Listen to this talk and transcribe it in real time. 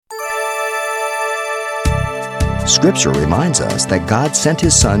Scripture reminds us that God sent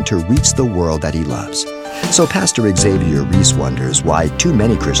His Son to reach the world that He loves. So Pastor Xavier Reese wonders why too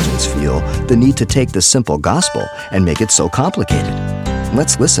many Christians feel the need to take the simple gospel and make it so complicated.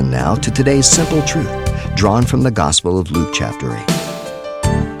 Let's listen now to today's simple truth, drawn from the Gospel of Luke chapter 8.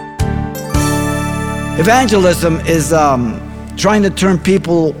 Evangelism is trying to turn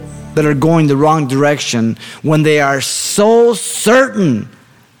people that are going the wrong direction when they are so certain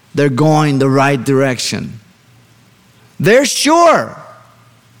they're going the right direction. They're sure,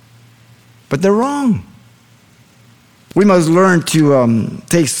 but they're wrong. We must learn to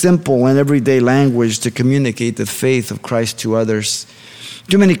take simple and everyday language to communicate the faith of Christ to others.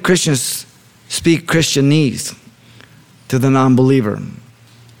 Too many Christians speak Christianese to the non-believer.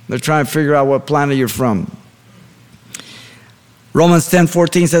 They're trying to figure out what planet you're from. Romans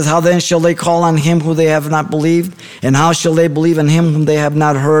 10:14 says, "How then shall they call on him who they have not believed? And how shall they believe in him whom they have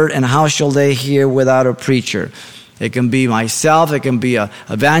not heard? And how shall they hear without a preacher?" It can be myself, it can be an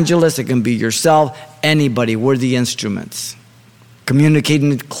evangelist, it can be yourself, anybody. We're the instruments.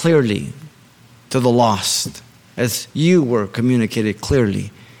 Communicating it clearly to the lost, as you were communicated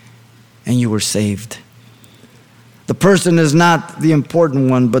clearly and you were saved. The person is not the important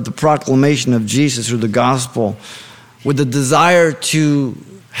one, but the proclamation of Jesus through the gospel with the desire to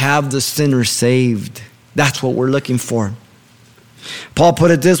have the sinner saved. That's what we're looking for. Paul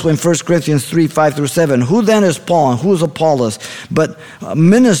put it this way in 1 Corinthians 3:5-7. "Who then is Paul and who is Apollos, but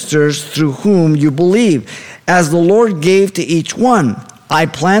ministers through whom you believe, as the Lord gave to each one? I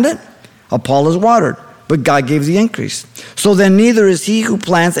planted, Apollos watered, but God gave the increase. So then neither is he who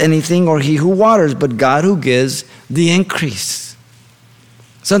plants anything or he who waters, but God who gives the increase."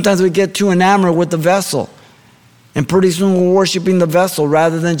 Sometimes we get too enamored with the vessel, and pretty soon we're worshiping the vessel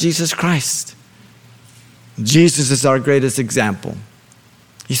rather than Jesus Christ. Jesus is our greatest example.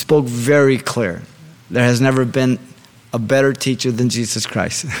 He spoke very clear. There has never been a better teacher than Jesus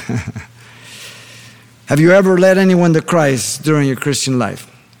Christ. Have you ever led anyone to Christ during your Christian life?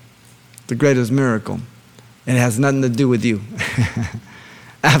 The greatest miracle. And it has nothing to do with you.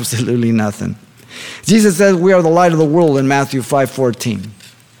 Absolutely nothing. Jesus says we are the light of the world in Matthew 5:14.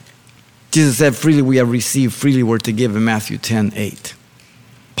 Jesus said freely we have received, freely we're to give in Matthew 10:8.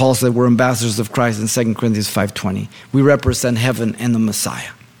 Paul said we're ambassadors of Christ in 2 Corinthians 5:20. We represent heaven and the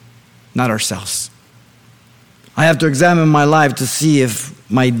Messiah, not ourselves. I have to examine my life to see if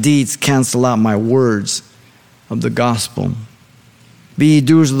my deeds cancel out my words of the gospel. "Be ye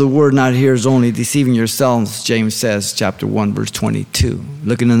doers of the word, not hearers only, deceiving yourselves," James says, chapter 1, verse 22.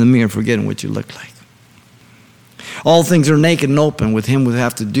 Looking in the mirror, forgetting what you look like. All things are naked and open with him we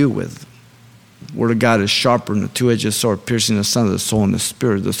have to do with. The word of God is sharper than a two-edged sword, piercing the asunder, the soul and the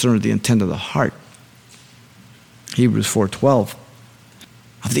spirit, discerning the intent of the heart. Hebrews 4:12.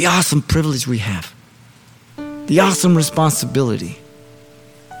 Of the awesome privilege we have, the awesome responsibility.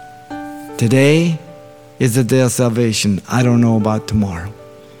 Today is the day of salvation. I don't know about tomorrow.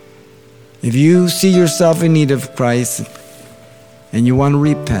 If you see yourself in need of Christ and you want to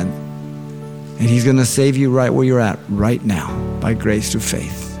repent, and he's going to save you right where you're at right now by grace through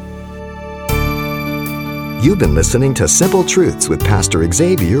faith. You've been listening to Simple Truths with Pastor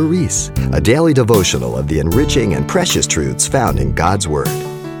Xavier Reese, a daily devotional of the enriching and precious truths found in God's Word.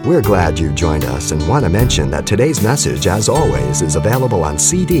 We're glad you joined us and want to mention that today's message, as always, is available on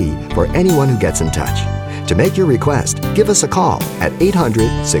CD for anyone who gets in touch. To make your request, give us a call at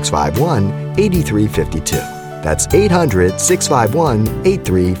 800-651-8352. That's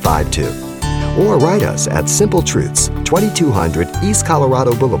 800-651-8352. Or write us at Simple Truths, 2200 East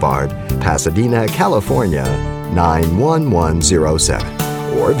Colorado Boulevard, Pasadena, California, 91107.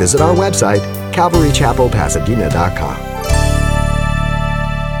 Or visit our website, CalvaryChapelPasadena.com.